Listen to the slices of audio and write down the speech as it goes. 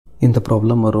In the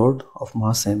problem, a rod of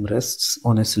mass m rests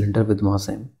on a cylinder with mass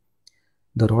m.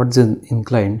 The rod is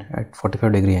inclined at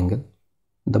 45-degree angle.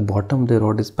 The bottom of the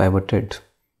rod is pivoted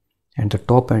and the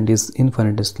top end is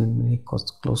infinitesimally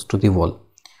close to the wall.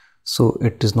 So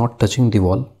it is not touching the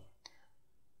wall.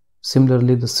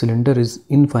 Similarly, the cylinder is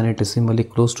infinitesimally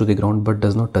close to the ground but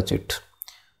does not touch it.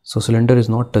 So cylinder is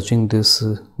not touching this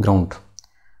ground.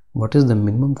 What is the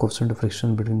minimum coefficient of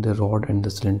friction between the rod and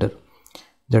the cylinder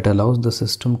that allows the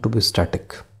system to be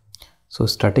static? So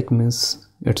static means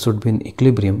it should be in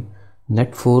equilibrium.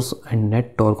 Net force and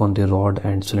net torque on the rod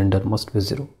and cylinder must be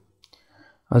 0.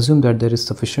 Assume that there is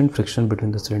sufficient friction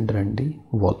between the cylinder and the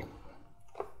wall.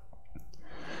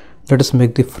 Let us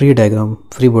make the free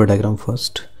body diagram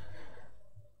first.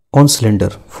 On cylinder,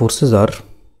 forces are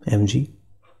mg,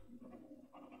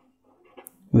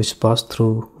 which pass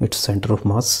through its center of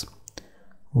mass,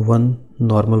 one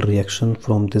normal reaction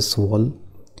from this wall,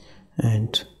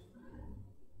 and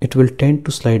it will tend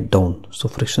to slide down. So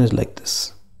friction is like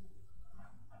this.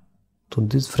 So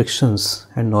these frictions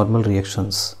and normal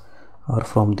reactions are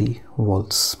from the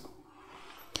walls.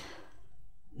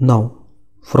 Now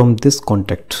from this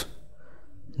contact,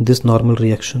 this normal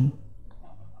reaction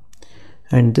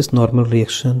and this normal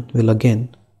reaction will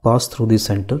again pass through the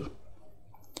center,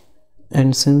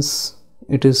 and since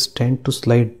it is tend to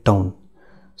slide down,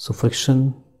 so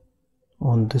friction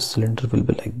on this cylinder will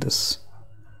be like this.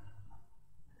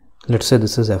 Let's say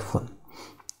this is F1.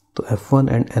 So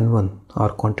F1 and N1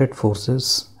 are contact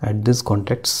forces at these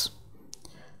contacts.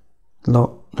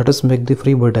 Now let us make the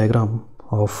free body diagram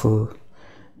of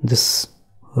this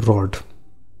rod.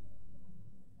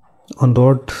 On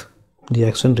rod, the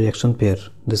action-reaction pair,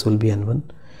 this will be N1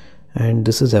 and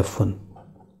this is F1.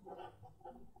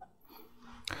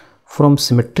 From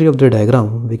symmetry of the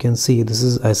diagram, we can see this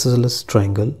is isosceles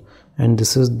triangle and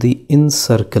this is the in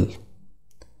circle.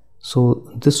 So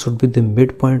this should be the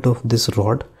midpoint of this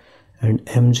rod, and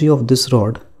mg of this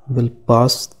rod will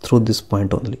pass through this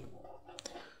point only.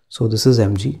 So this is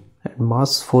mg, and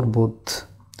mass for both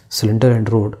cylinder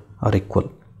and rod are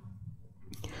equal.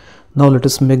 Now let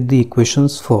us make the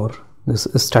equations for this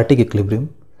static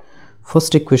equilibrium.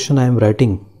 First equation I am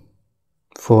writing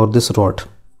for this rod,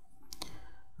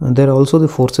 and there are also the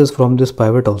forces from this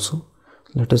pivot also.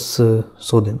 Let us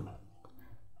show them.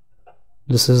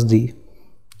 This is the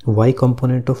y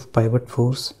component of pivot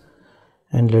force,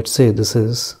 and let's say this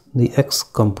is the x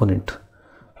component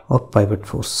of pivot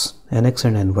force, nx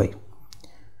and ny.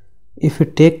 If we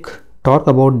take torque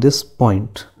about this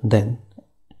point, then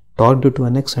torque due to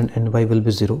nx and ny will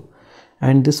be 0,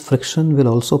 and this friction will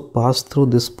also pass through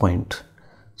this point.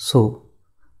 So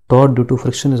torque due to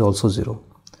friction is also 0.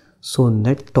 So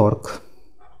net torque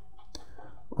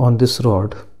on this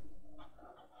rod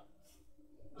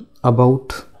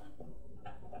about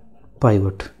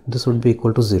pivot, this would be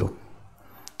equal to 0.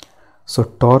 So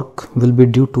torque will be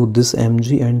due to this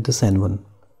mg and this n1.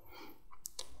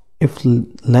 If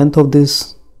length of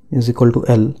this is equal to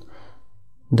L,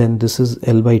 then this is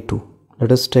L by 2.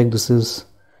 Let us take this is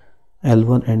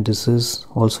L1 and this is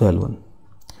also L1.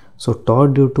 So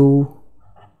torque due to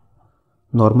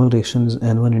normal reaction is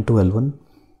N1 into L1,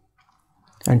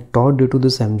 and torque due to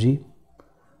this mg,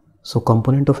 so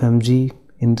component of mg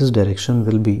in this direction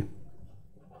will be,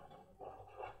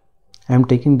 I am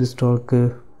taking this torque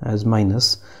as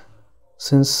minus,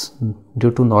 since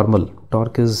due to normal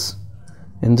torque is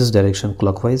in this direction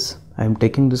clockwise, I am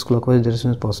taking this clockwise direction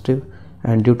as positive,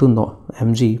 and due to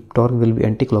mg torque will be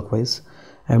anti-clockwise,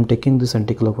 I am taking this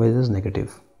anti-clockwise as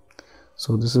negative.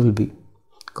 So this will be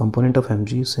component of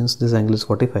mg, since this angle is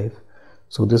 45,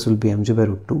 so this will be mg by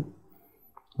root 2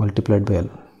 multiplied by L.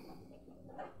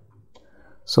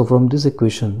 So from this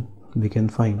equation we can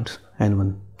find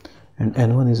n1, and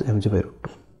n1 is mg by root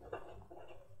 2.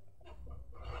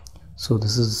 So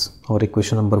this is our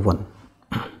equation number 1.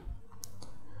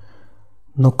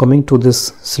 Now coming to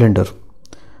this cylinder.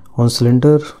 On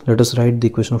cylinder, let us write the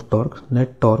equation of torque.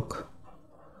 Net torque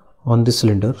on this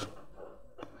cylinder,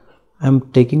 I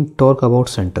am taking torque about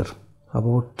center,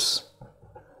 about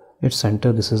its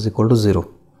center, this is equal to 0.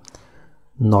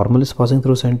 Normal is passing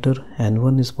through center,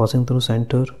 n1 is passing through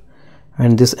center,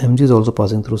 and this mg is also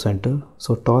passing through center.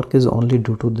 So torque is only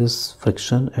due to this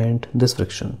friction and this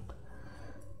friction.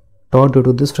 Torque due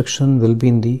to this friction will be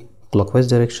in the clockwise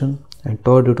direction, and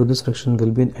torque due to this friction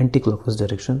will be in anti-clockwise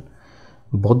direction.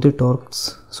 Both the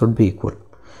torques should be equal.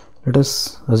 Let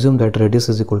us assume that radius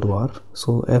is equal to r,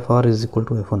 so Fr is equal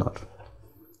to F1r.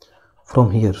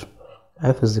 From here,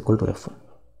 F is equal to F1.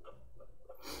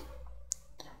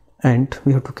 And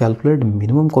we have to calculate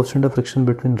minimum coefficient of friction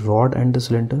between rod and the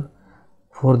cylinder.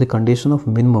 for the condition of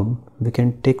minimum, we can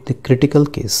take the critical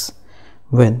case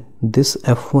when this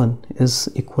f1 is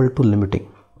equal to limiting.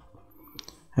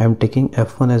 I am taking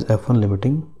f1 as f1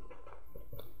 limiting,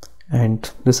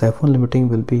 and this f1 limiting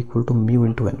will be equal to mu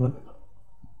into n1,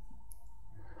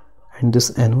 and this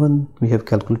n1 we have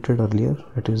calculated earlier,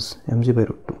 it is mg by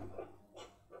root 2.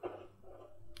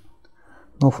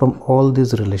 Now from all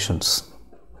these relations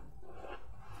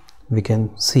we can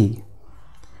see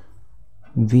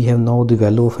we have now the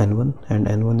value of n1, and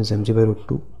n1 is mg by root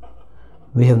 2.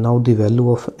 We have now the value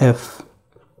of f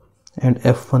and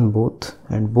f1 both,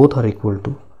 and both are equal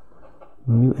to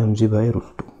mu mg by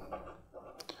root 2.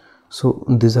 So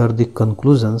these are the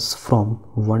conclusions from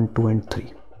 1, 2 and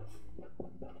 3.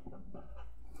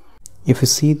 If you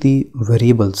see the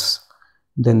variables,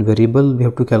 then variable we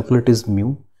have to calculate is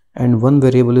mu, and one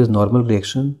variable is normal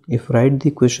reaction. If write the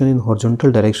equation in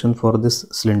horizontal direction for this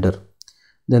cylinder,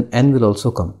 then n will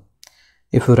also come.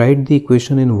 If you write the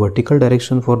equation in vertical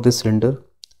direction for this cylinder,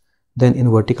 then in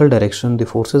vertical direction the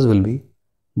forces will be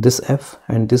this f,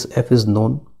 and this f is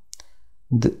known.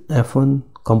 The f1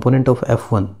 component of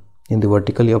f1 in the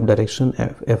vertically up direction,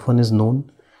 f1 is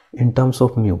known in terms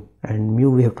of mu, and mu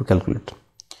we have to calculate.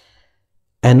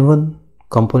 n1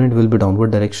 component will be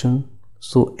downward direction,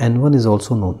 so n1 is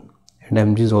also known and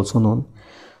mg is also known.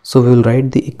 So we will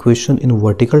write the equation in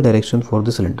vertical direction for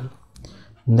the cylinder.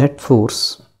 Net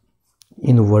force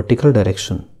in vertical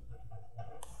direction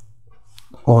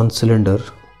on cylinder,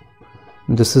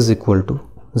 this is equal to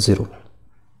 0.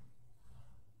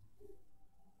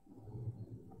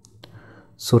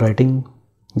 So writing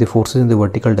the forces in the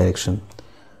vertical direction,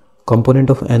 component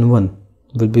of n1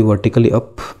 will be vertically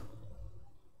up,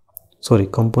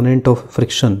 component of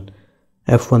friction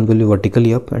f1 will be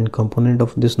vertically up, and component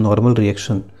of this normal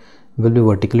reaction will be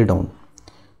vertically down.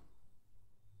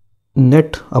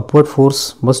 Net upward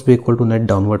force must be equal to net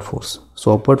downward force.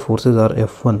 So upward forces are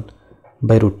f1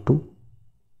 by root 2.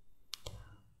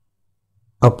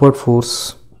 Upward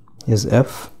force is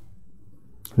f.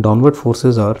 Downward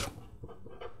forces are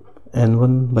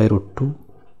n1 by root 2,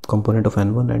 component of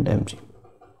n1 and mg.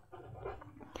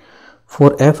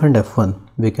 For f and f1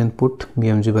 we can put mu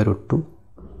mg by root 2.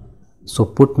 So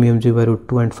put mu mg by root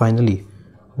 2, and finally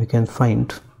we can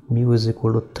find mu is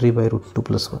equal to 3 by root 2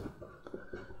 plus 1.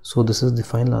 So this is the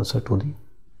final answer to the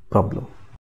problem.